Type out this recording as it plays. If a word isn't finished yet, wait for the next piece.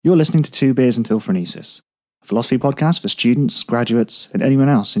You're listening to Two Beers Until Phronesis, a philosophy podcast for students, graduates, and anyone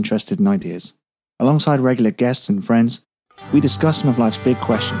else interested in ideas. Alongside regular guests and friends, we discuss some of life's big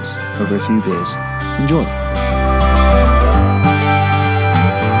questions over a few beers. Enjoy.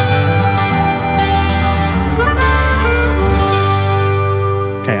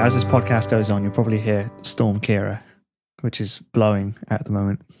 Okay, as this podcast goes on, you'll probably hear Storm Kira, which is blowing at the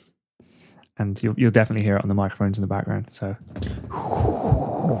moment. And you'll definitely hear it on the microphones in the background. So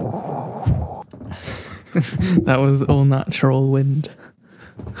that was all natural wind.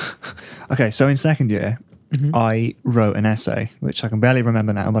 Okay, so in second year, I wrote an essay, which I can barely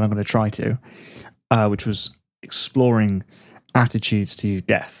remember now, but I'm going to try to, which was exploring attitudes to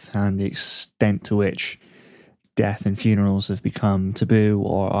death and the extent to which death and funerals have become taboo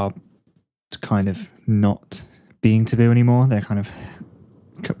or are kind of not being taboo anymore. They're kind of,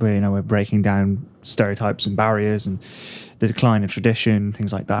 we're breaking down stereotypes and barriers and the decline of tradition,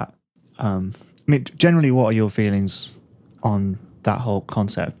 things like that. I mean, generally, what are your feelings on that whole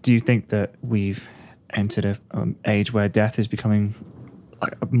concept? Do you think that we've entered an age where death is becoming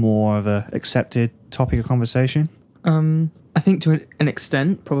like more of a accepted topic of conversation? I think to an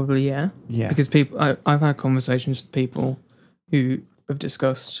extent, probably, yeah. Yeah. Because I've had conversations with people who have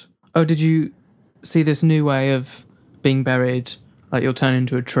discussed, oh, did you see this new way of being buried? Like you'll turn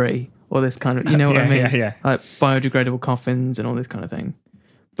into a tree or this kind of, you know what I mean? Yeah. Like biodegradable coffins and all this kind of thing.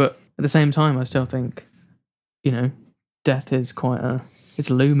 But at the same time, I still think, death is it's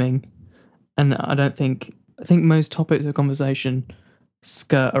looming. And I think most topics of conversation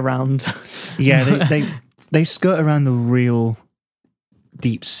skirt around. Yeah, they skirt around the real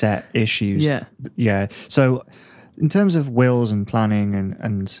deep set issues. Yeah. Yeah. So in terms of wills and planning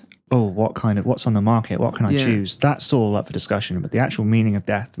and what's on the market, what can I choose? That's all up for discussion. But the actual meaning of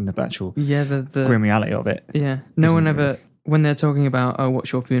death and the actual the grim reality of it. Yeah. No one ever, when they're talking about, oh,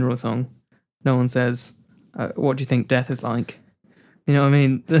 what's your funeral song? No one says, what do you think death is like? You know what I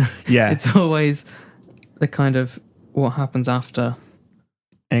mean? Yeah. It's always the kind of what happens after.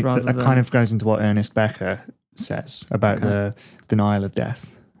 And that kind of goes into what Ernest Becker says about the denial of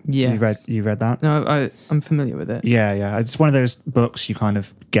death. Yeah. You read that? No, I'm familiar with it. Yeah. It's one of those books you kind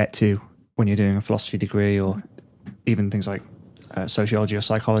of get to when you're doing a philosophy degree or even things like sociology or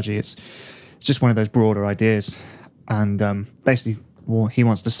psychology. It's just one of those broader ideas. And basically, he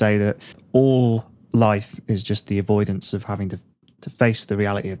wants to say that all life is just the avoidance of having to face the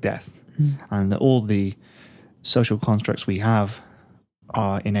reality of death. And that all the social constructs we have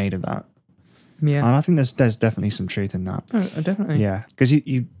are in aid of that. Yeah. And I think there's definitely some truth in that. Oh, definitely. Yeah, because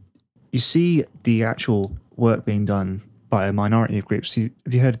you see the actual work being done by a minority of groups. Have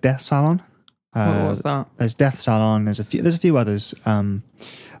you heard of Death Salon? What's that? There's Death Salon. There's a few others.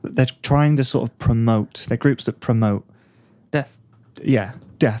 They're trying to sort of promote. They're groups that promote death. Yeah,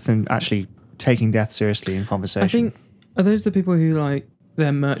 death and actually taking death seriously in conversation. I think, are those the people who like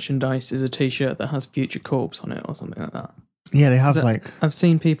their merchandise is a T-shirt that has Future Corpse on it or something like that? Yeah, they have I've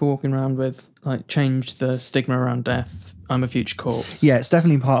seen people walking around with like change the stigma around death. I'm a future corpse. Yeah, it's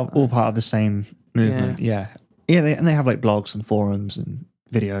definitely all part of the same movement. Yeah. They have like blogs and forums and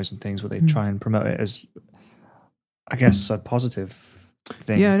videos and things where they try and promote it as, I guess, a positive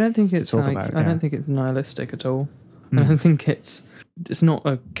thing. Yeah, I don't think it's about, I don't think it's nihilistic at all. I don't think it's not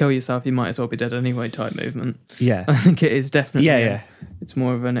a kill yourself, you might as well be dead anyway type movement. Yeah, I think it is definitely. Yeah. It's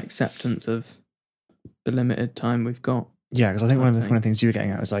more of an acceptance of the limited time we've got. Yeah, because I think one of the things you were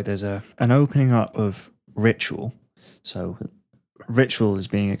getting at is like there's an opening up of ritual. So ritual is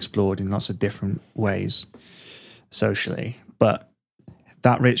being explored in lots of different ways socially, but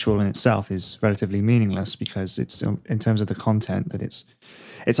that ritual in itself is relatively meaningless because it's in terms of the content that it's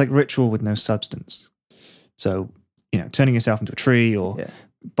like ritual with no substance. So, turning yourself into a tree or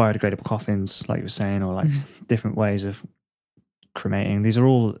biodegradable coffins, like you were saying, or like different ways of cremating. These are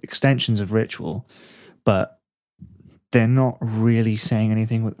all extensions of ritual, but they're not really saying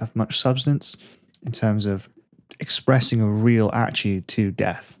anything of much substance in terms of expressing a real attitude to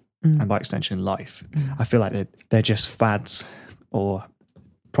death and by extension life. I feel like they're just fads or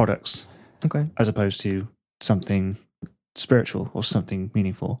products as opposed to something spiritual or something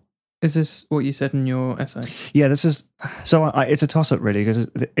meaningful. Is this what you said in your essay? Yeah, this is... So it's a toss-up really because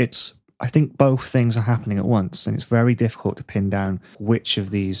I think both things are happening at once and it's very difficult to pin down which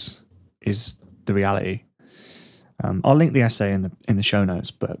of these is the reality. I'll link the essay in the show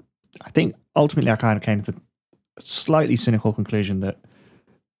notes, but I think ultimately I kind of came to the slightly cynical conclusion that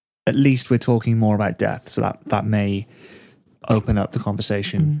at least we're talking more about death, so that may open up the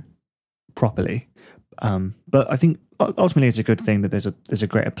conversation properly. But I think ultimately it's a good thing that there's a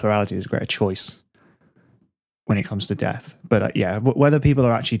greater plurality, there's a greater choice when it comes to death. But yeah, whether people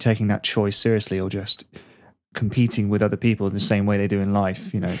are actually taking that choice seriously or just competing with other people in the same way they do in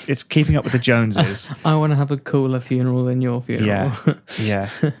life, it's keeping up with the Joneses. I want to have a cooler funeral than your funeral. Yeah.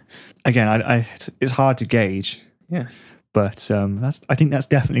 Again, it's hard to gauge. Yeah. But I think that's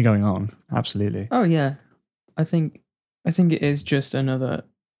definitely going on. Absolutely. Oh yeah, I think it is just another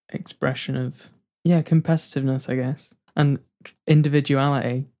expression of competitiveness, I guess, and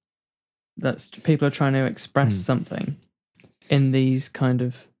individuality. That's people are trying to express something in these kind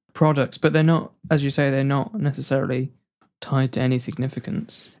of products, but they're not, as you say, they're not necessarily tied to any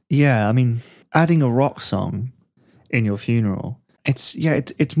significance. Yeah, I mean, adding a rock song in your funeral,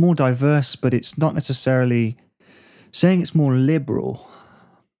 it's more diverse, but it's not necessarily saying it's more liberal.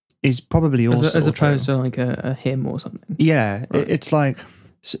 Is probably also as opposed to like a hymn or something. Yeah, right. It's like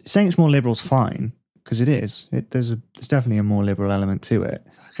saying it's more liberal is fine because it is. There's definitely a more liberal element to it.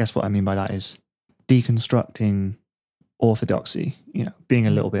 I guess what I mean by that is deconstructing orthodoxy. Being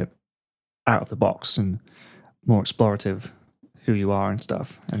a little bit out of the box and more explorative who you are and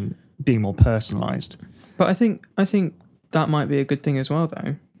stuff, and being more personalized. But I think that might be a good thing as well,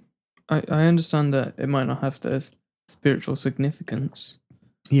 though. I understand that it might not have the spiritual significance.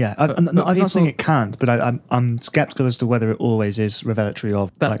 Yeah, I'm not saying it can't, but I'm skeptical as to whether it always is revelatory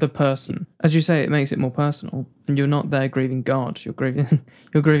of that the person. As you say, it makes it more personal, and you're not there grieving God. You're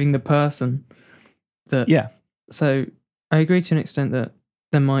grieving the person. Yeah. So I agree to an extent that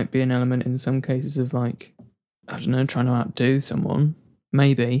there might be an element in some cases of like, I don't know, trying to outdo someone,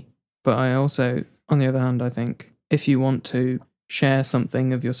 maybe. But I also, on the other hand, I think if you want to share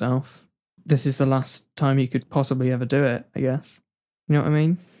something of yourself, this is the last time you could possibly ever do it, I guess. You know what I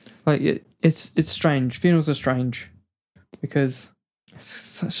mean? Like it's strange. Funerals are strange because it's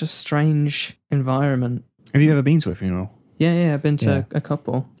such a strange environment. Have you ever been to a funeral? Yeah, I've been to a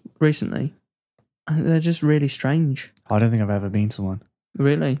couple recently, and they're just really strange. I don't think I've ever been to one.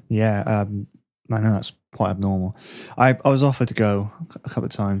 Really? Yeah, I know that's quite abnormal. I was offered to go a couple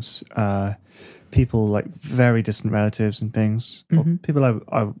of times. People like very distant relatives and things. Or people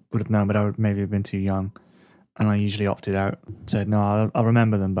I would have known, but I would maybe have been too young. And I usually opted out. Said, no, I'll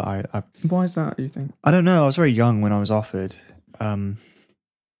remember them, but I... Why is that, do you think? I don't know. I was very young when I was offered. And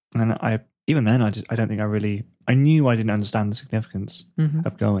even then, I don't think I knew I didn't understand the significance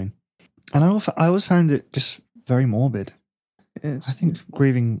of going. And I always found it just very morbid. It is. I think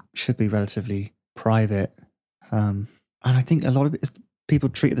grieving should be relatively private. And I think a lot of it is people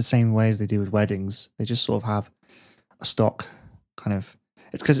treat it the same way as they do with weddings. They just sort of have a stock kind of...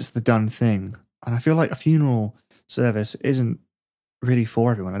 It's because it's the done thing. And I feel like a funeral service isn't really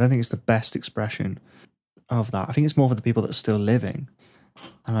for everyone. I don't think it's the best expression of that. I think it's more for the people that are still living.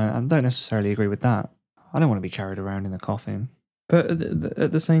 And I don't necessarily agree with that. I don't want to be carried around in the coffin. But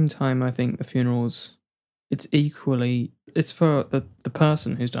at the same time, I think the funerals, it's for the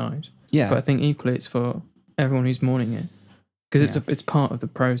person who's died. Yeah. But I think equally it's for everyone who's mourning it. Because it's part of the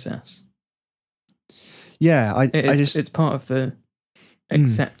process. Yeah, it's part of the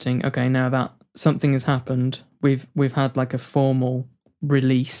accepting, okay, now that something has happened, we've had like a formal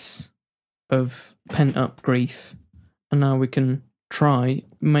release of pent up grief, and now we can try.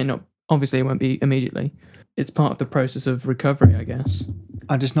 Obviously it won't be immediately. It's part of the process of recovery, I guess.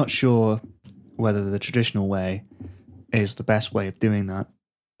 I'm just not sure whether the traditional way is the best way of doing that.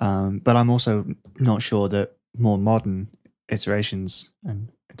 But I'm also not sure that more modern iterations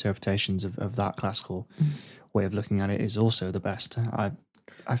and interpretations of that classical way of looking at it is also the best.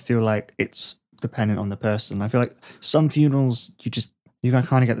 I feel like it's dependent on the person. I feel like some funerals, you can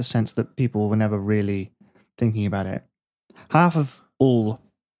kind of get the sense that people were never really thinking about it. Half of all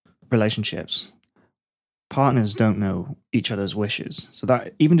relationships, partners don't know each other's wishes. So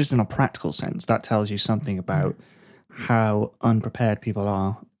that, even just in a practical sense, that tells you something about how unprepared people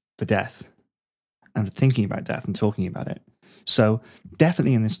are for death and thinking about death and talking about it. So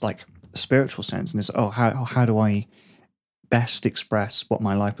definitely in this like spiritual sense, and this, how do I best express what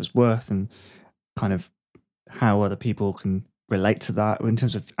my life was worth and kind of how other people can relate to that in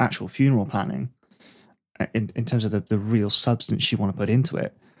terms of actual funeral planning, in terms of the real substance you want to put into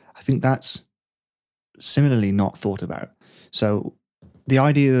it. I think that's similarly not thought about. So the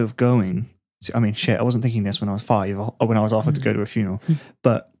idea of going, I mean, I wasn't thinking this when I was 5 or when I was offered to go to a funeral,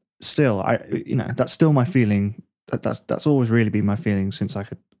 but still, that's still my feeling. That's always really been my feeling since I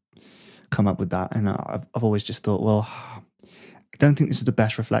could come up with that. And I've always just thought, well, I don't think this is the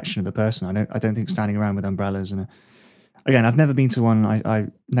best reflection of the person. I don't think standing around with umbrellas and again, I've never been to one. I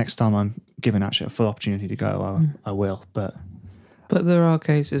next time I'm given actually a full opportunity to go, I will. But there are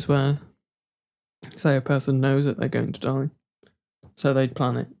cases where, say, a person knows that they're going to die, so they'd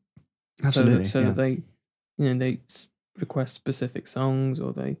plan it. Absolutely, So that they, they request specific songs,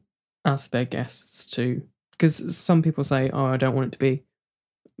 or they ask their guests to. Because some people say, "Oh, I don't want it to be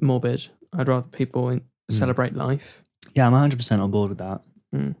morbid. I'd rather people celebrate life." Yeah, I'm 100% on board with that.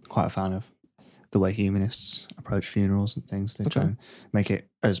 Mm. Quite a fan of the way humanists approach funerals and things. They try Okay. and make it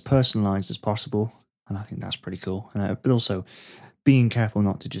as personalised as possible, and I think that's pretty cool. But also being careful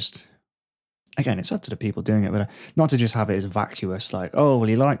not to just, again, it's up to the people doing it, but not to just have it as vacuous, like, oh, well,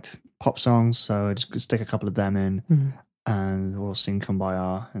 he liked pop songs, so I just stick a couple of them in, Mm. and we'll sing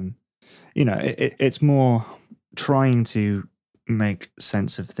Kumbaya. And, it's more trying to make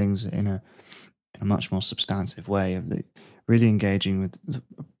sense of things in a much more substantive way, of really engaging with the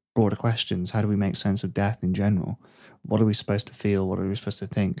broader questions. How do we make sense of death in general? What are we supposed to feel? What are we supposed to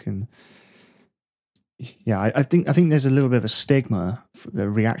think? And yeah, I think there's a little bit of a stigma, the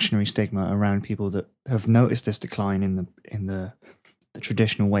reactionary stigma around people that have noticed this decline in the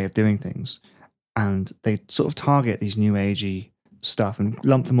traditional way of doing things, and they sort of target these new agey stuff and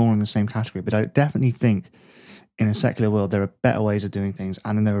lump them all in the same category. But I definitely think in a secular world there are better ways of doing things,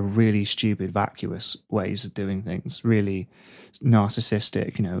 and then there are really stupid, vacuous ways of doing things, really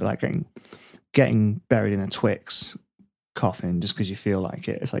narcissistic, like getting buried in a Twix coffin just because you feel like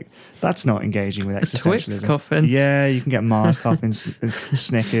it. It's like, that's not engaging with existentialism. Twix coffin. Yeah, you can get Mars coffins, and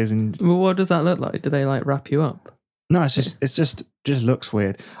Snickers, and Well, what does that look like? Do they like wrap you up? no, it's just looks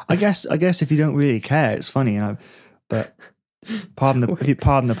weird. I guess if you don't really care, it's funny, but if you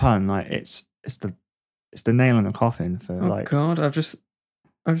pardon the pun, like it's the nail in the coffin for Oh God, I've just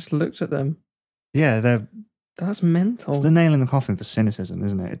looked at them. Yeah, That's mental. it's the nail in the coffin for cynicism,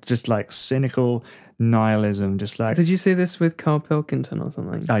 isn't it? It's just like cynical nihilism, just like. Did you see this with Carl Pilkington or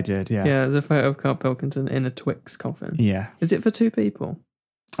something? I did, yeah. Yeah, there's a photo of Carl Pilkington in a Twix coffin. Yeah, Is it for two people?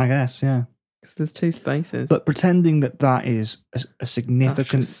 I guess, yeah. Because there's two spaces. But pretending that is a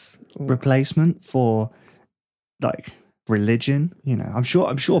significant replacement for like religion, I'm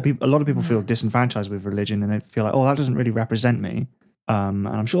sure people, a lot of people feel disenfranchised with religion, and they feel like, oh, that doesn't really represent me. And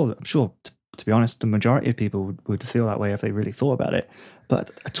I'm sure to be honest, the majority of people would feel that way if they really thought about it.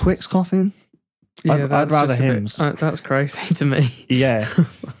 But a Twix coffin, Yeah, I'd rather just a bit- hymns. that's crazy to me. Yeah.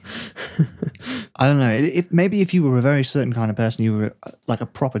 I don't know. Maybe if you were a very certain kind of person, you were like a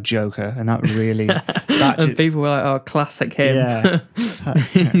proper joker, and that really. And people were like, "Oh, classic him." Yeah.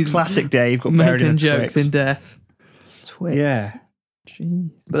 He's Classic Dave got buried in a making jokes Twix. in death. Twix. Yeah.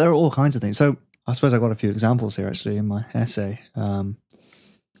 Jeez. But there are all kinds of things. So I suppose I got a few examples here actually in my essay.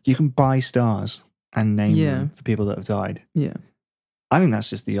 You can buy stars and name them for people that have died. Yeah. I think that's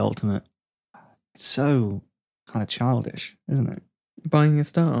just the ultimate. It's so kind of childish, isn't it? Buying a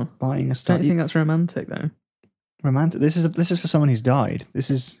star. Buying a star. Don't you think that's romantic though? Romantic. This is for someone who's died.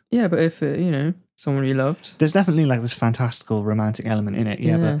 This is. Yeah, but if someone you loved. There's definitely like this fantastical romantic element in it.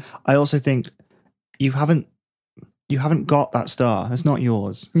 Yeah, but I also think you haven't got that star. It's not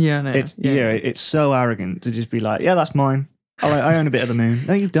yours. Yeah, no. It's so arrogant to just be like, yeah, that's mine. I own a bit of the moon.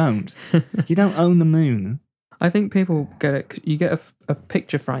 No, you don't. You don't own the moon. I think people get it. You get a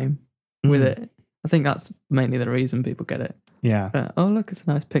picture frame with it. I think that's mainly the reason people get it. Yeah. Oh, look, it's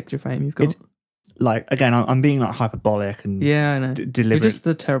a nice picture frame you've got. It's, like, again, I'm being like hyperbolic and yeah, I know. You're just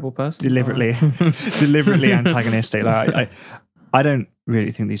the terrible person. Deliberately antagonistic. Like I don't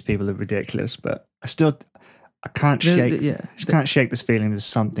really think these people are ridiculous, but I can't shake this feeling. There's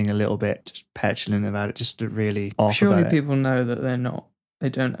something a little bit just petulant about it, just to really off surely about people know that they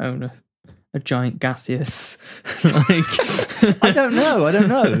don't own a giant gaseous. Like I don't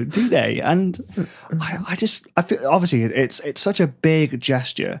know. Do they? And I feel obviously it's such a big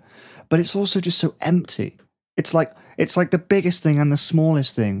gesture, but it's also just so empty. It's like the biggest thing and the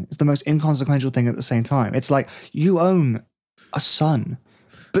smallest thing. It's the most inconsequential thing at the same time. It's like you own a sun,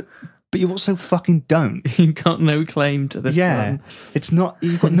 but you also fucking don't. You got no claim to the sun. It's not.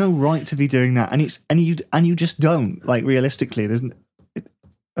 You've got no right to be doing that, and you just don't. Like realistically, there's.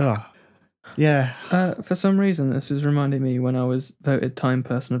 Yeah. For some reason, this is reminding me when I was voted Time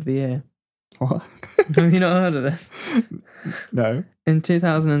Person of the Year. What? Have you not heard of this? No. In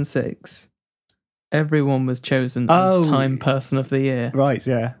 2006, everyone was chosen as Time Person of the Year. Right.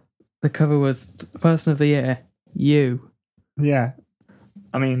 Yeah. The cover was Person of the Year, you. Yeah.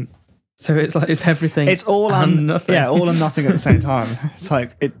 I mean. So it's like it's everything. It's all and nothing. Yeah, all and nothing at the same time. It's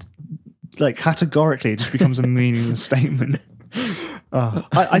like categorically it just becomes a meaningless statement.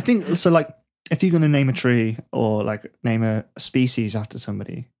 I think so. Like, if you're going to name a tree or like name a species after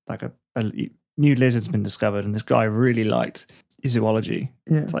somebody, like a new lizard's been discovered, and this guy really liked zoology.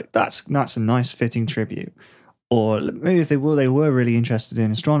 Yeah. It's like that's a nice fitting tribute. Or maybe if they were really interested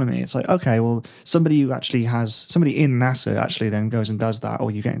in astronomy, it's like, okay, well, somebody in NASA actually then goes and does that,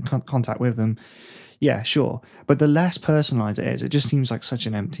 or you get in contact with them. Yeah, sure. But the less personalized it is, it just seems like such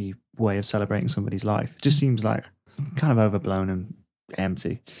an empty way of celebrating somebody's life. It just seems like kind of overblown and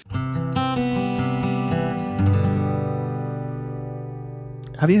empty.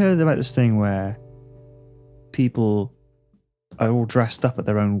 Have you heard about this thing where people are all dressed up at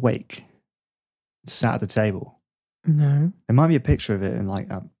their own wake, sat at the table? No. There might be a picture of it and like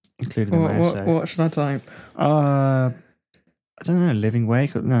included in my essay. What should I type? I don't know. Living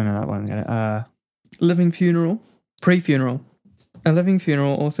wake? No, that one. Living funeral. Pre-funeral. A living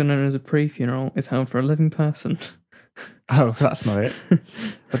funeral, also known as a pre-funeral, is held for a living person. Oh, that's not it.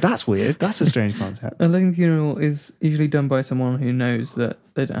 But that's weird. That's a strange concept. A living funeral is usually done by someone who knows that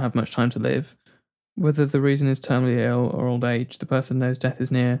they don't have much time to live. Whether the reason is terminally ill or old age, the person knows death is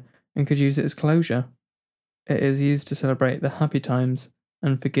near and could use it as closure. It is used to celebrate the happy times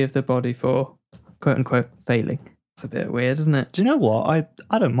and forgive the body for, quote-unquote, failing. It's a bit weird, isn't it? Do you know what?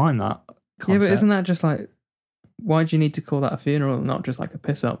 I don't mind that concept. Yeah, but isn't that just like, why do you need to call that a funeral and not just like a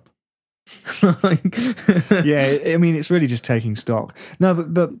piss-up? Yeah, I mean, it's really just taking stock. No,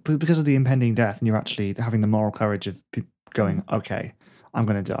 but because of the impending death, and you're actually having the moral courage of going, okay, I'm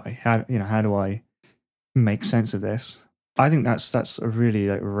going to die. How do I make sense of this? I think that's a really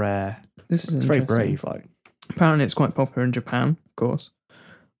like rare. This is it's very brave. Like, apparently, it's quite popular in Japan, of course.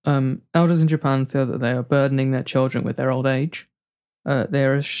 Elders in Japan feel that they are burdening their children with their old age. They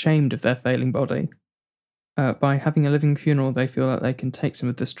are ashamed of their failing body. By having a living funeral, they feel that they can take some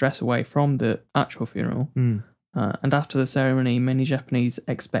of the stress away from the actual funeral. Mm. And after the ceremony, many Japanese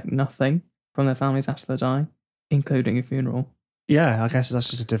expect nothing from their families after they die, including a funeral. Yeah, I guess that's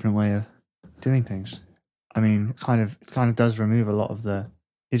just a different way of doing things. I mean, it kind of does remove a lot of the.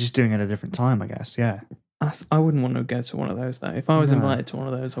 You're just doing it at a different time, I guess. Yeah. I wouldn't want to go to one of those, though. If I was invited to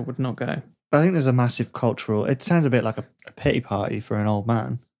one of those, I would not go. I think there's a massive cultural. It sounds a bit like a pity party for an old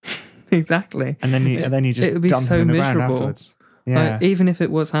man. Exactly. And then you just dump him in the ground afterwards. Yeah. Like, even if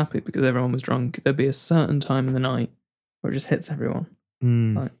it was happy because everyone was drunk, there'd be a certain time in the night where it just hits everyone.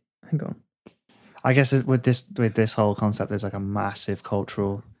 Like, hang on. I guess with this whole concept, there's like a massive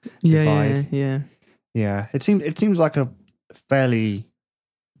cultural divide. Yeah. It seems like a fairly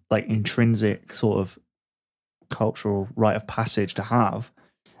like intrinsic sort of cultural rite of passage to have,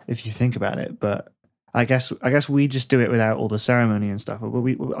 if you think about it. But I guess we just do it without all the ceremony and stuff. But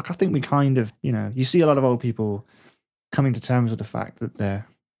I think we kind of, you see a lot of old people coming to terms with the fact that they're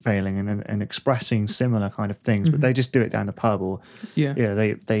failing and expressing similar kind of things, but they just do it down the pub or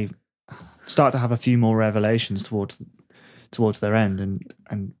they start to have a few more revelations towards their end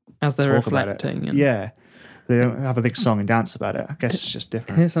and as they're talk reflecting. About it. They don't have a big song and dance about it. I guess it's just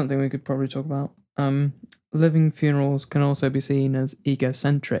different. Here's something we could probably talk about. Living funerals can also be seen as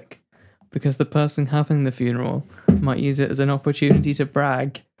egocentric, because the person having the funeral might use it as an opportunity to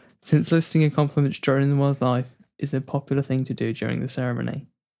brag, since listing accomplishments during one's life is a popular thing to do during the ceremony.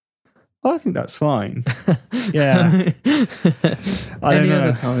 I think that's fine. Yeah. Any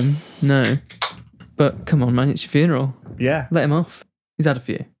other time? No. But come on, man, it's your funeral. Yeah. Let him off. He's had a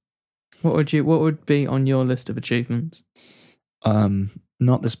few. What would be on your list of achievements?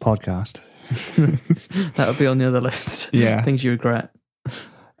 Not this podcast. That would be on the other list. Yeah. Things you regret.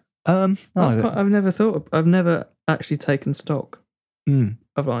 I've never actually taken stock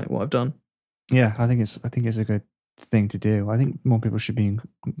of like what I've done. Yeah, I think it's a good thing to do. I think more people should be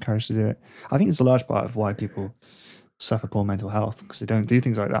encouraged to do it. I think it's a large part of why people suffer poor mental health, because they don't do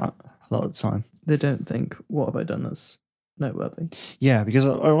things like that a lot of the time. They don't think, what have I done that's noteworthy? Yeah, because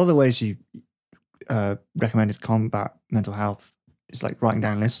a lot of the ways you recommended to combat mental health is like writing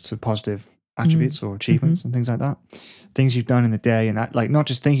down lists of positive attributes or achievements and things like that. Things you've done in the day, and that, like, not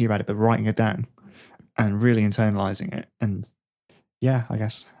just thinking about it, but writing it down and really internalizing it. And yeah, I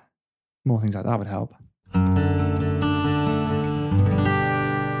guess more things like that would help.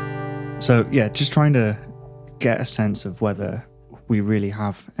 So yeah, just trying to get a sense of whether we really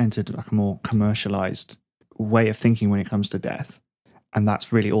have entered like a more commercialized way of thinking when it comes to death, and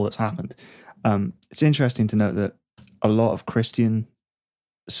that's really all that's happened. It's interesting to note that a lot of Christian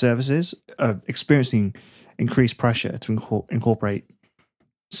services are experiencing increased pressure to incorporate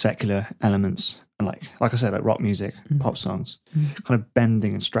secular elements, and like I said, like rock music, pop songs, kind of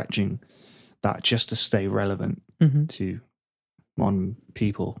bending and stretching that just to stay relevant to modern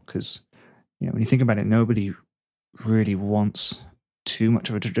people. Because when you think about it, nobody really wants too much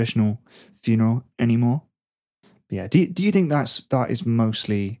of a traditional funeral anymore. But yeah, do you think that is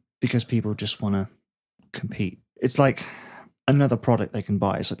mostly because people just want to compete? It's like another product they can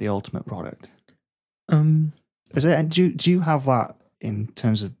buy. It's like the ultimate product. Is it? Do you have that in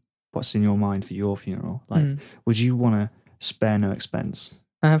terms of what's in your mind for your funeral? Like, would you want to spare no expense?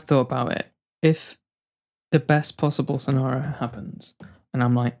 I have thought about it. If the best possible scenario happens and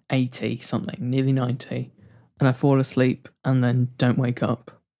I'm like 80 something, nearly 90, and I fall asleep and then don't wake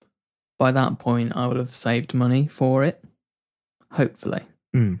up, by that point I would have saved money for it, hopefully.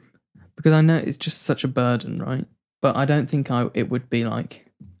 Because I know it's just such a burden, right? But I don't think it would be like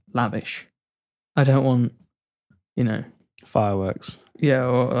lavish. I don't want, Fireworks. yeah,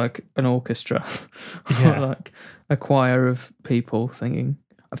 or like an orchestra, Yeah. or like a choir of people singing.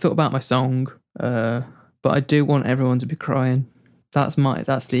 I've thought about my song, but I do want everyone to be crying. That's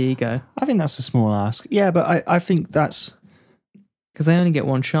the ego. I think that's a small ask. Yeah, but I think that's... Because I only get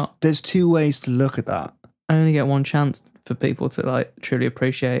one shot. There's two ways to look at that. I only get one chance for people to like truly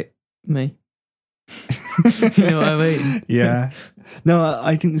appreciate me. You know what I mean? Yeah. No,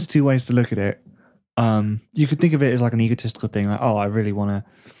 I think there's two ways to look at it. You could think of it as like an egotistical thing, like, oh, I really want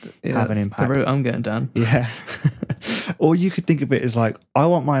to have an that's impact. the route I'm going down. Yeah. Or you could think of it as like, I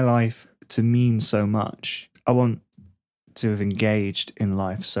want my life to mean so much. I want to have engaged in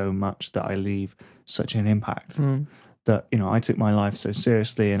life so much that I leave such an impact that, I took my life so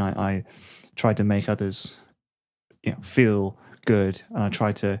seriously, and I tried to make others, feel good, and I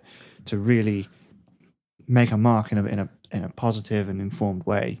tried to really make a mark in a positive and informed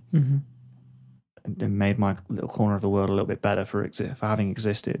way. Mm-hmm. And made my little corner of the world a little bit better for having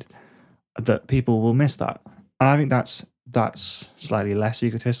existed, that people will miss that. And I think that's slightly less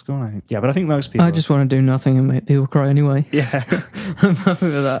egotistical. But I think most people... I just want to do nothing and make people cry anyway. Yeah. I'm happy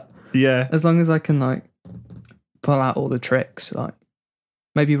with that. Yeah. As long as I can like pull out all the tricks, like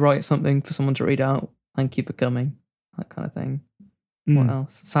maybe write something for someone to read out. Thank you for coming. That kind of thing. What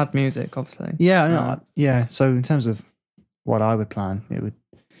else? Sad music, obviously. Yeah. Yeah. So in terms of what I would plan, it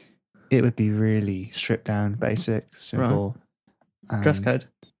would be really stripped down, basic, simple. Right. Dress code?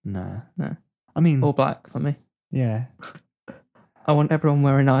 No. I mean... All black for me. Yeah. I want everyone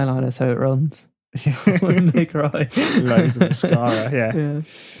wearing eyeliner so it runs when they cry. Loads of mascara, yeah.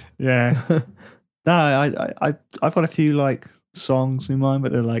 Yeah. No, I've got a few like songs in mind,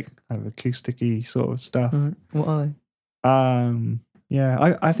 but they're like kind of acousticy sort of stuff. Right. What are they?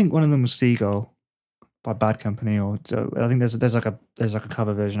 Yeah, I think one of them was Seagull by Bad Company, or I think there's like a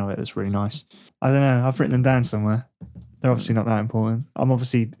cover version of it that's really nice. I don't know. I've written them down somewhere. They're obviously not that important. I'm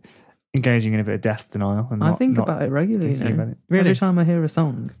obviously engaging in a bit of death denial. And I think about it regularly. About it. Really? Every time I hear a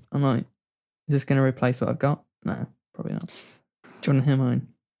song, I'm like, is this going to replace what I've got? No, probably not. Do you want to hear mine?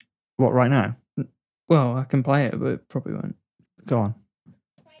 What, right now? Well, I can play it, but it probably won't. Go on.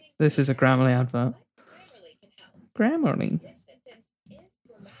 This is a Grammarly advert. Grammarly.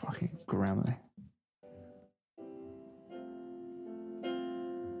 Fucking Grammarly.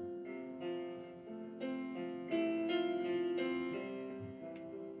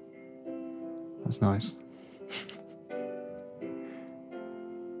 That's nice.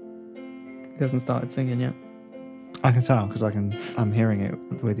 He hasn't started singing yet. I can tell because I'm hearing it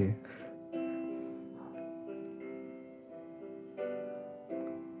with you.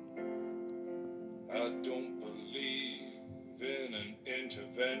 I don't believe in an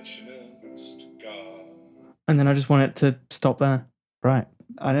interventionist God. And then I just want it to stop there. Right.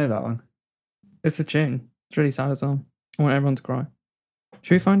 I know that one. It's a tune. It's really sad as well. I want everyone to cry.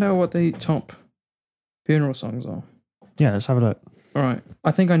 Should we find out what the top funeral songs are? Yeah, let's have a look. All right.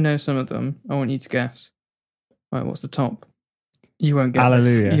 I think I know some of them. I want you to guess. Right, what's the top? You won't get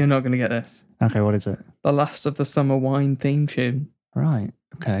Hallelujah. this. You're not going to get this. Okay, what is it? The Last of the Summer Wine theme tune. Right.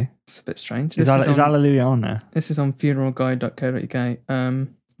 Okay. It's a bit strange. Is Hallelujah on there? This is on funeralguide.co.uk.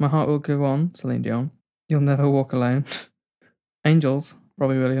 My Heart Will Go On, Celine Dion. You'll Never Walk Alone. Angels,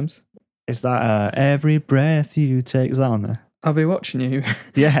 Robbie Williams. Is that Every Breath You Take? Is that on there? I'll Be Watching You.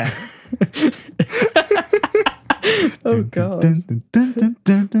 Yeah. Oh, God.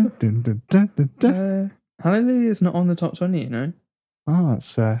 Hallelujah is not on the top 20, you know? Oh,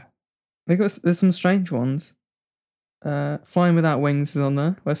 that's... There's some strange ones. Flying Without Wings is on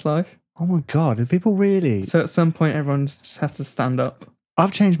there, Westlife. Oh my God, do people really? So at some point, everyone just has to stand up.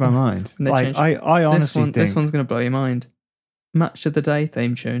 I've changed my mind. Like, I honestly think... This one's going to blow your mind. Match of the Day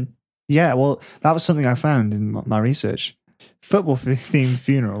theme tune. Yeah, well, that was something I found in my research. Football-themed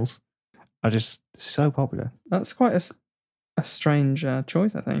funerals are just so popular. That's quite a strange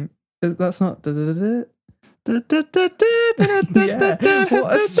choice, I think. That's not... Yeah,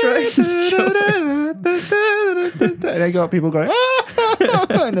 what a strange choice. They got people going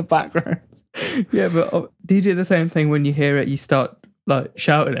in the background. Yeah, but do you do the same thing when you hear it? You start like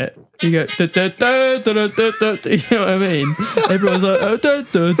shouting it. You go, da, da, da, da, da, da, da, da, you know what I mean? Everyone's like, oh, da,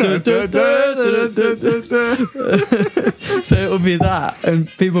 da, da, da, da, da, da, da. So it'll be that, and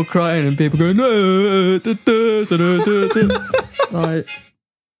people crying, and people going, no, da, da, da, da, da, da. Like,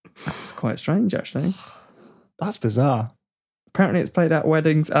 that's quite strange, actually. That's bizarre. Apparently, it's played at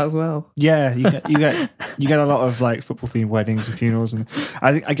weddings as well. Yeah, you get a lot of like football themed weddings and funerals, and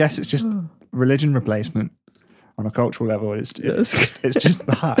I guess it's just religion replacement on a cultural level. It's just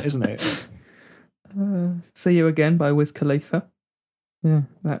that, isn't it? See You Again by Wiz Khalifa. Yeah,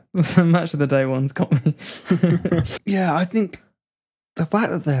 that Match of the Day one's got me. Yeah, I think the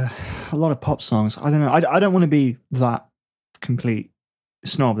fact that there are a lot of pop songs, I don't know. I don't want to be that complete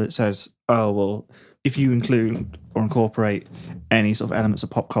snob that says, oh, well, if you include or incorporate any sort of elements of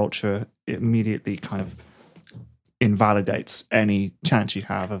pop culture, it immediately kind of invalidates any chance you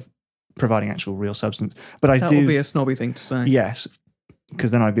have of providing actual real substance. But That would be a snobby thing to say. Yes,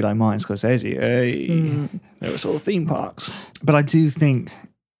 because then I'd be like Martin Scorsese. Hey, there were sort of theme parks. But I do think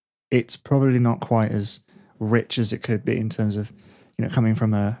it's probably not quite as rich as it could be in terms of, you know, coming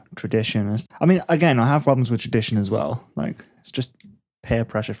from a tradition. I mean, again, I have problems with tradition as well. Like, it's just peer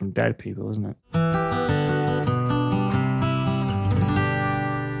pressure from dead people, isn't it?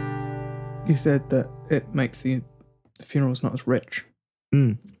 You said that it makes the funerals not as rich.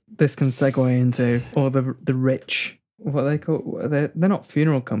 Mm. This can segue into the rich. What they call they're not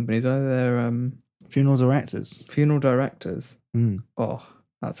funeral companies, are they? They're Funeral directors. funeral directors. Mm. Oh,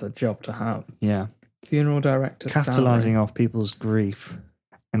 that's a job to have. Yeah. Funeral director. Capitalising off people's grief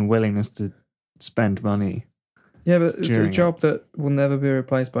and willingness to spend money. Yeah, but it's a during job that will never be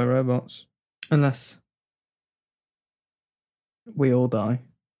replaced by robots unless we all die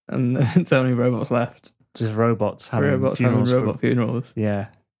and it's only robots left. Just robots having Robots funerals. having robot funerals. Yeah.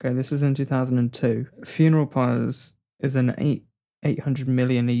 Okay, this was in 2002. Funeral parlours is an 800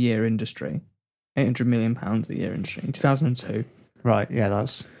 million a year industry. 800 million pounds a year industry in 2002. Right. Yeah,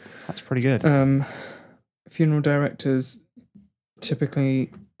 that's pretty good. Funeral directors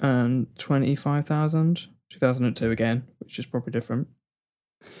typically earn 25,000. 2002 again, which is probably different.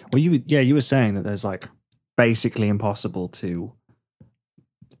 Well, you were saying that there's like basically impossible to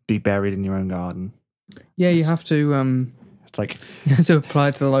be buried in your own garden. Yeah, you have to It's like you have to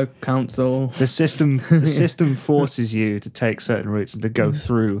apply to the local council. the system forces you to take certain routes and to go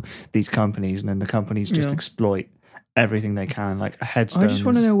through these companies, and then the companies just exploit everything they can, like a headstone. I just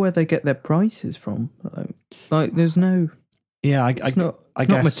want to know where they get their prices from. Like there's no. Yeah, I It's guess not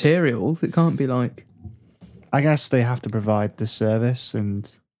materials. It can't be like I guess they have to provide the service,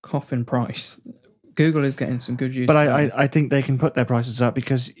 and coffin price. Google is getting some good use. but I think they can put their prices up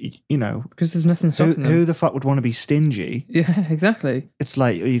because, you know, because there's nothing stopping them. who the fuck would want to be stingy? Yeah, exactly. It's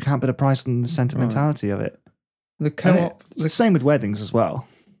like you can't put a price on the sentimentality of it. The And co-op, it's the same with weddings as well.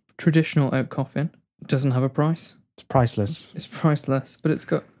 traditional oak coffin doesn't have a price. It's priceless. It's priceless, but there's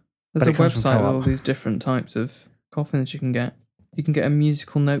But a it comes from website with Co-op. all these different types of coffins you can get. You can get a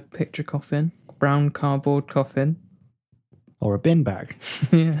musical note picture coffin, brown cardboard coffin, Or a bin bag.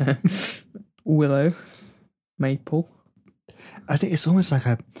 yeah, willow, maple. I think it's almost like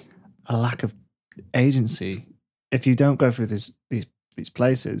a lack of agency. If you don't go through these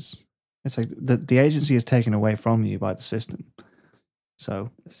places, it's like the agency is taken away from you by the system. So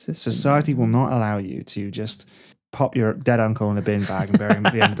society will not allow you to just pop your dead uncle in a bin bag and bury him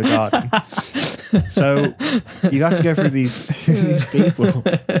at the end of the garden. So you have to go through these people,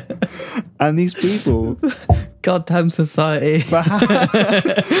 and these people, Goddamn society,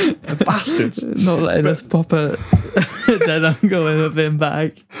 bastards, not letting us pop a dead uncle in a bin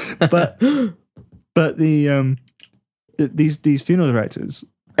bag. but the these funeral directors,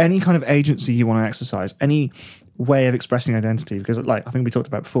 any kind of agency you want to exercise, any way of expressing identity, because like I think we talked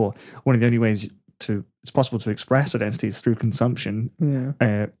about before, one of the only ways it's possible to express identity is through consumption. Yeah,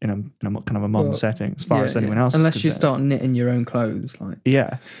 In a kind of a modern setting, as far as anyone else, unless is you concerned. start knitting your own clothes, like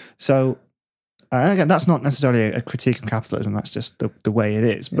Yeah. So, and again, that's not necessarily a critique of capitalism. That's just the way it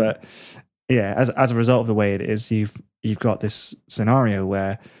is. Yeah. But yeah, as a result of the way it is, you've got this scenario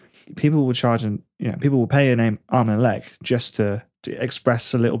where people will charge people will pay an arm and a leg just to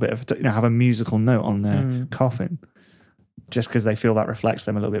express a little bit of, have a musical note on their coffin, just because they feel that reflects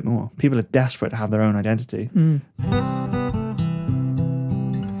them a little bit more. People are desperate to have their own identity.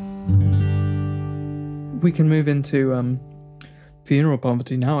 We can move into funeral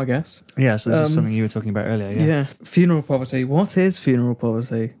poverty now, I guess. Yeah, so this is something you were talking about earlier. Yeah. Funeral poverty. What is funeral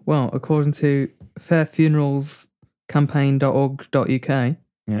poverty? Well, according to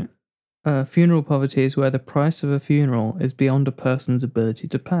fairfuneralscampaign.org.uk, funeral poverty is where the price of a funeral is beyond a person's ability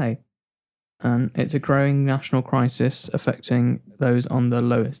to pay. And it's a growing national crisis affecting those on the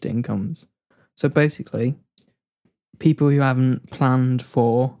lowest incomes. So basically, people who haven't planned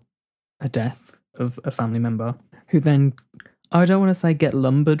for a death of a family member, who then, I don't want to say get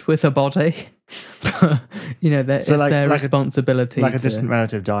lumbered with a body, it's their responsibility. Like a distant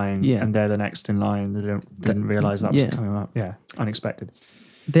relative dying, Yeah. and they're the next in line. They didn't realise that was coming up. Yeah, unexpected.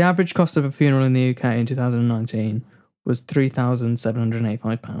 The average cost of a funeral in the UK in 2019 was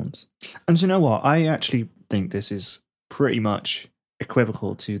 £3,785. And do you know what? I actually think this is pretty much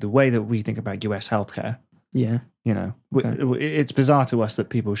equivocal to the way that we think about US healthcare. Yeah. You know, Okay. it's bizarre to us that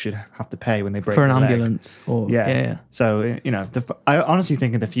people should have to pay when they break For an their leg. ambulance. Or, yeah. So, you know, I honestly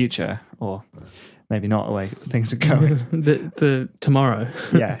think in the future, or maybe not the way things are going. the tomorrow.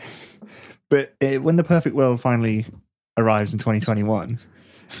 Yeah. But when the perfect world finally arrives in 2021,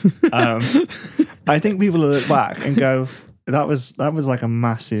 I think people will look back and go, that was like a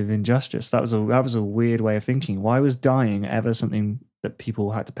massive injustice. That was a weird way of thinking. Why was dying ever something that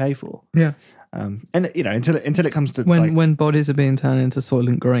people had to pay for? Yeah. And you know, until it comes to when bodies are being turned into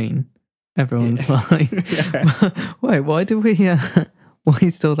Soylent Green, everyone's like, wait, why do we why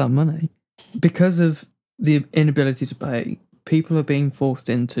steal that money? Because of the inability to pay, people are being forced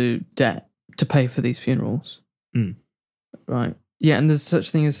into debt to pay for these funerals. Mm. Right. Yeah, and there's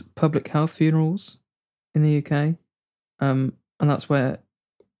such thing as public health funerals in the UK. And that's where,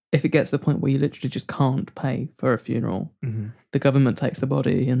 if it gets to the point where you literally just can't pay for a funeral, the government takes the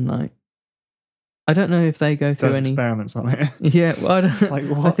body and I don't know if they go through does any experiments on it. Yeah, well, I don't, Like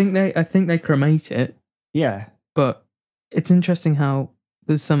what? I think they cremate it, Yeah. but it's interesting how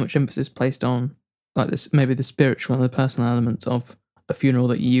there's so much emphasis placed on this, maybe the spiritual and the personal elements of a funeral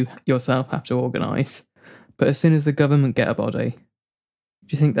that you yourself have to organise. But as soon as the government get a body,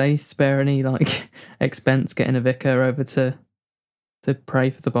 do you think they spare any expense getting a vicar over to pray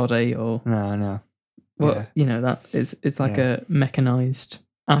for the body or No. well, that it's like a mechanised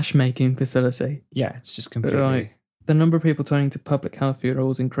ash making facility. Yeah, it's just completely. Right. The number of people turning to public health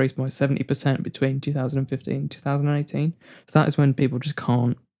funerals increased by 70% between 2015 and 2018. So that is when people just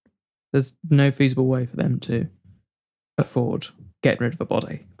can't. There's no feasible way for them to afford getting rid of a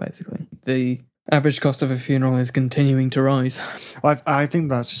body. Basically, the average cost of a funeral is continuing to rise. I think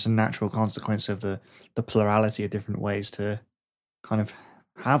that's just a natural consequence of the plurality of different ways to kind of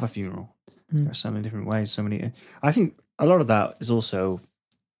have a funeral. There are so many different ways. So many. I think a lot of that is also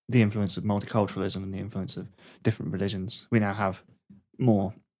the influence of multiculturalism and the influence of different religions. We now have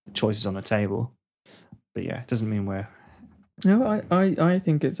more choices on the table, but yeah, it doesn't mean we're. No, I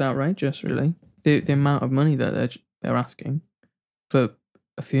think it's outrageous. Really, the amount of money that they're asking for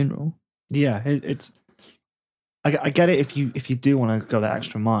a funeral. Yeah, it's. I get it if you do want to go that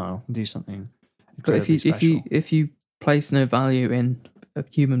extra mile and do something. But if you place no value in a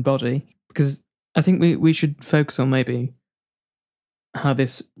human body, because I think we should focus on maybe how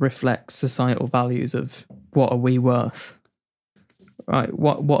this reflects societal values of what are we worth, right?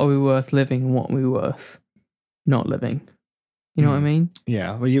 What are we worth living and what are we worth not living? You know what I mean?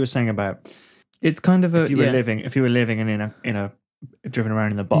 Yeah. Well, you were saying about it's kind of if you were living in a driven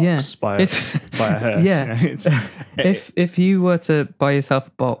around in the box by a hearse. Yeah. You know, if you were to buy yourself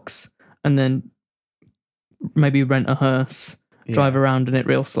a box and then maybe rent a hearse, drive around in it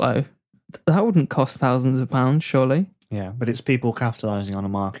real slow, that wouldn't cost thousands of pounds, surely. Yeah, but it's people capitalising on a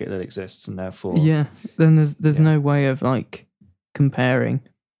market that exists, and therefore, then there's no way of comparing.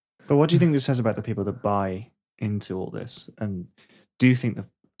 But what do you think this says about the people that buy into all this, and do you think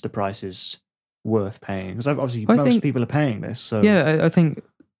the price is worth paying? Because obviously most people are paying this. So I think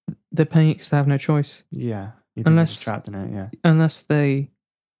they're paying it because they have no choice. Yeah, you think they're just trapped in it. Yeah, unless they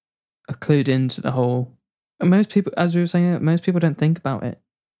are clued into the whole. And most people, as we were saying, most people don't think about it.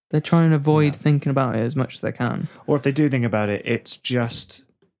 They try and avoid thinking about it as much as they can. Or if they do think about it, it's just,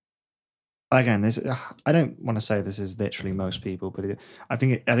 again, I don't want to say this is literally most people, but I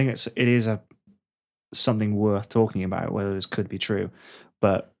think it is something worth talking about, whether this could be true.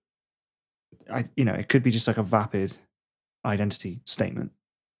 But it could be just like a vapid identity statement.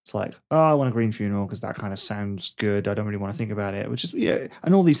 It's like, oh, I want a green funeral because that kind of sounds good. I don't really want to think about it, which is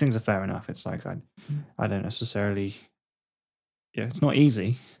and all these things are fair enough. It's like I don't necessarily. Yeah, it's not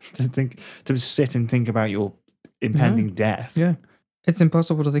easy to sit and think about your impending death. Yeah, it's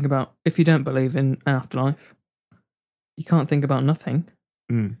impossible to think about if you don't believe in an afterlife. You can't think about nothing.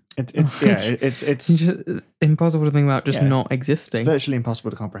 It's just impossible to think about just not existing. It's virtually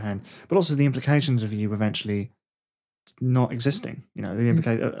impossible to comprehend. But also the implications of you eventually not existing. You know, the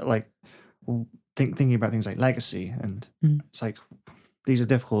implication thinking about things like legacy, and it's like these are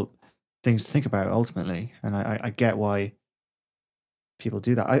difficult things to think about ultimately. And I get why people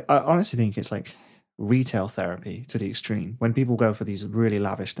do that. I honestly think it's like retail therapy to the extreme. When people go for these really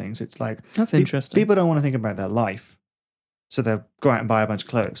lavish things, it's like that's interesting. People don't want to think about their life, so they'll go out and buy a bunch of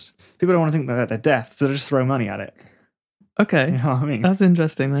clothes. People don't want to think about their death, so they'll just throw money at it. Okay, you know what I mean? That's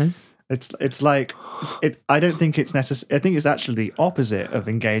interesting, though. It's like I don't think it's necessary. I think it's actually the opposite of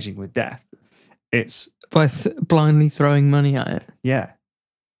engaging with death. It's By blindly throwing money at it. yeah.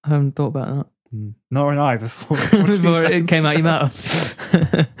 I haven't thought about Nor an eye before, that. before 2 Before it seconds came out your ago.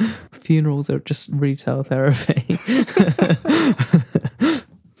 mouth. Funerals are just retail therapy.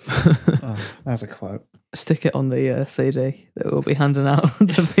 Oh, that's a quote. Stick it on the CD that we'll be handing out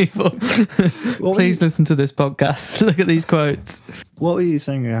to people. were Please you- listen to this podcast. Look at these quotes. What were you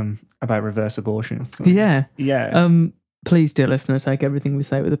saying about reverse abortion? Yeah. Yeah. Please, dear listener, take everything we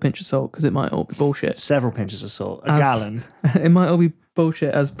say with a pinch of salt because it might all be bullshit. Several pinches of salt. A As- gallon. It might all be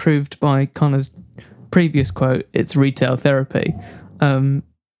bullshit, as proved by Connor's previous quote. It's retail therapy.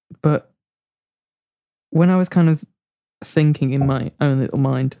 But when I was kind of thinking in my own little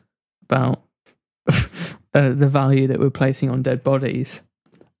mind about the value that we're placing on dead bodies,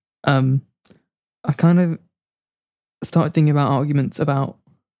 I kind of started thinking about arguments about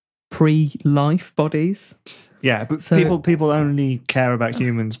pre-life bodies, Yeah, but So- people only care about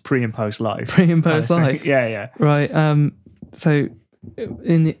humans pre and post life. pre and kind of post thing. life. Yeah, yeah. Right. So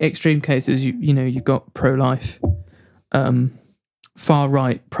in the extreme cases, you've got pro-life, far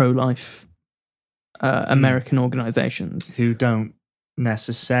right pro-life American organizations. Who don't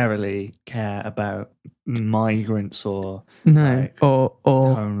necessarily care about migrants or No, Like, or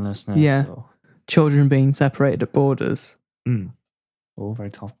homelessness. yeah. Or, children being separated at borders. all very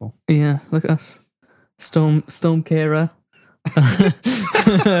topical. Yeah, look at us, Storm Kira,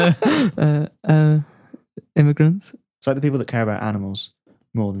 immigrants. It's like the people that care about animals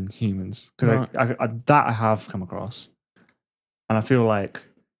more than humans. Because Right. I have come across. And I feel like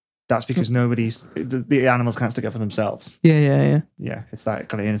that's because the animals can't stick up for themselves. Yeah. Yeah, it's that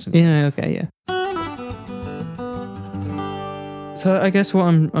kind of innocent. Yeah. Okay. Yeah. So I guess what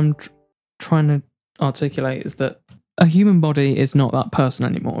I'm trying to articulate is that a human body is not that person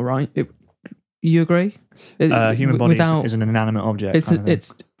anymore, right? You agree? Human body Without- is an inanimate object. It's kind of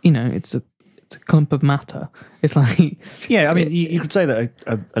thing. it's a clump of matter. It's like Yeah, I mean, you could say that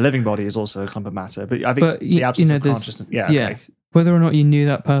a living body is also a clump of matter, but I think But the absence of there's- consciousness. Yeah, yeah. okay. whether or not you knew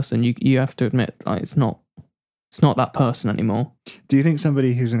that person, you have to admit like it's not that person anymore. Do you think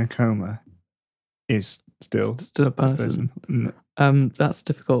somebody who's in a coma is still It's still a a person. person? No. That's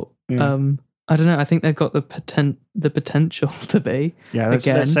difficult. Yeah. I don't know. I think they've got the potential to be. Yeah, let's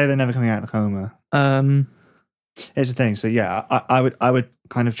again- say they're never coming out of the coma. Here's the thing. So yeah, I would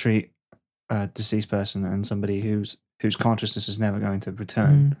kind of treat a deceased person and somebody whose consciousness is never going to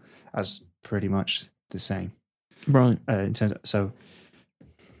return as pretty much the same. Right. In terms so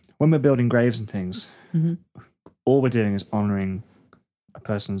when we're building graves and things, Mhm. all we're doing is honoring a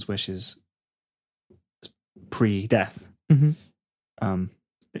person's wishes pre-death. Mhm.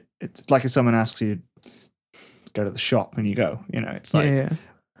 It's like if someone asks you to go to the shop and you go, it's like yeah.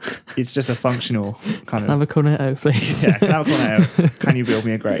 it's just a functional kind Have of a cornetto, please. yeah. Can I have a cornetto? Can you build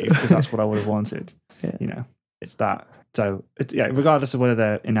me a grave? Because that's what I would have wanted. Yeah. It's that. So regardless of whether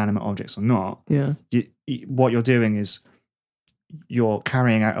they're inanimate objects or not, Yeah. what you're doing is you're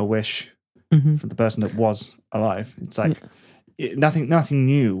carrying out a wish Mhm. from the person that was alive. It's like nothing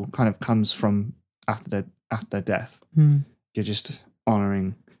new kind of comes from after their death. Mm. You're just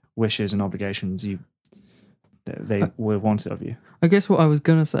honoring wishes and obligations that they were wanted of you. I guess what I was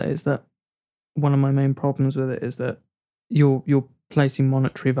gonna say is that one of my main problems with it is that you're placing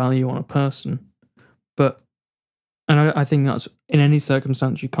monetary value on a person, and I think that's in any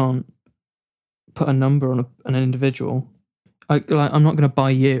circumstance you can't put a number on an individual. I'm not going to buy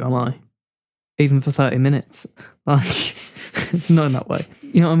you, am I? Even for 30 minutes, like not in that way.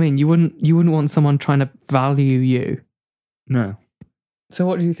 You know what I mean? You wouldn't want someone trying to value you. No. So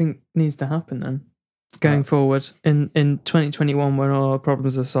what do you think needs to happen then? Going forward in 2021 when all our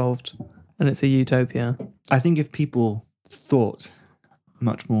problems are solved and it's a utopia. I think if people thought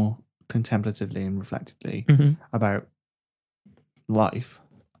much more contemplatively and reflectively Mhm. about life,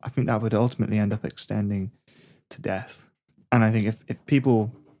 I think that would ultimately end up extending to death. And I think if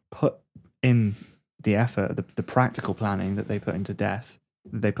people put in the effort, the practical planning that they put into death,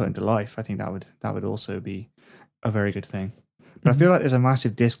 that they put into life, I think that would also be a very good thing. But I feel like there's a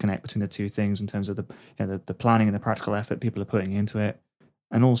massive disconnect between the two things in terms of the planning and the practical effort people are putting into it,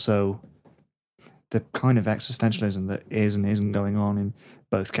 and also the kind of existentialism that is and isn't going on in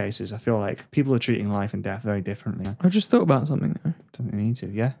both cases. I feel like people are treating life and death very differently. I just thought about something though. Don't they need to?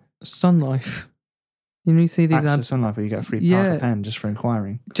 Yeah. Sun Life. You see these Access ads Sun Life where you get a free Yeah. Parker pen just for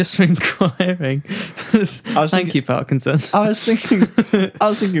inquiring. just for inquiring. Thank thinking- you, Parkinson. I was thinking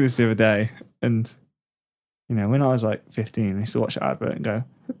this the other day, and when I was like 15, I used to watch the advert and go,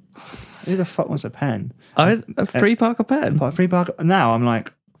 "Who the fuck wants a pen?" I had a free Parker pen. Free Parker. Now I'm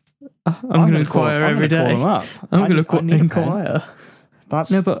like, I'm going to inquire every Call day. them up. I'm going I to need a pen. inquire.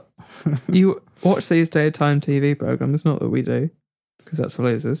 That's No, but you watch these daytime TV programs. Not that we do, because that's for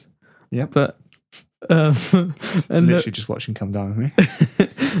losers. Yep. But and literally just watching Come Down with me.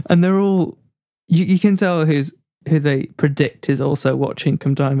 and they're all you can tell who they predict is also watching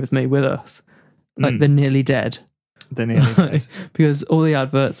Come Dine With Me with us. Like they're nearly dead. They're nearly dead. Because all the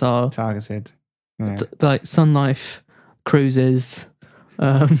adverts are Targeted. Yeah. like Sun Life cruises,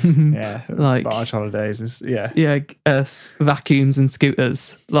 Yeah. like Barge holidays. Yeah. vacuums and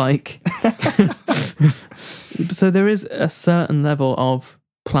scooters. Like, so there is a certain level of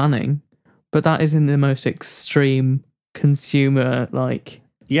planning, but that is in the most extreme consumer, like,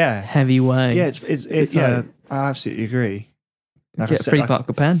 Yeah. heavy way. Yeah. It's like- I absolutely agree. Like I Get a said, free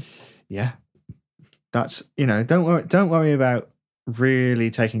Parker pen. Yeah. That's, don't worry about really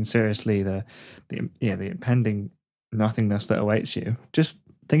taking seriously the impending nothingness that awaits you. Just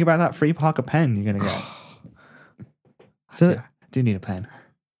think about that free Parker pen you're going to get. So- I do need a pen.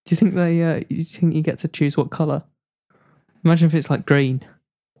 Do you think you think you get to choose what colour? Imagine if it's like green.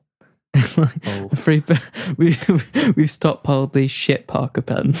 Like, Oh. we've stockpiled these shit Parker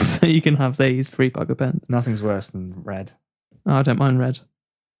pens, so you can have these free Parker pens. Nothing's worse than red. Oh, I don't mind red.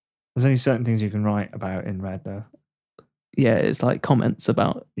 There's only certain things you can write about in red, though. Yeah, it's like comments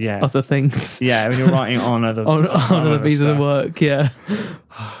about Yeah. other things. Yeah, when you're writing on other on other pieces of stuff. work. Yeah.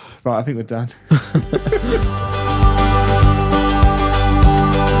 Right, I think we're done.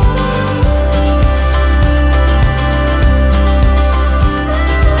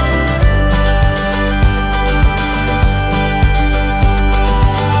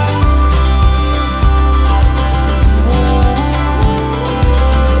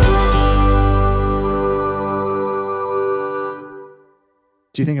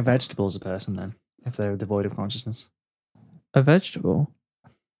 Do you think a vegetable is a person then, if they're devoid of consciousness? A vegetable.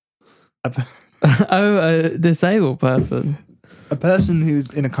 A, Oh, a disabled person. a person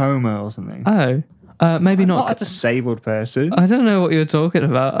who's in a coma or something. Oh, maybe not. Not a disabled person. I don't know what you were talking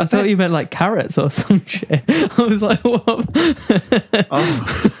about. I thought you meant like carrots or some shit. I was like, what?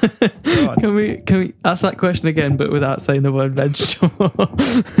 Oh, God. Can we ask that question again, but without saying the word vegetable?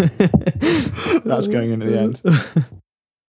 That's going into the end.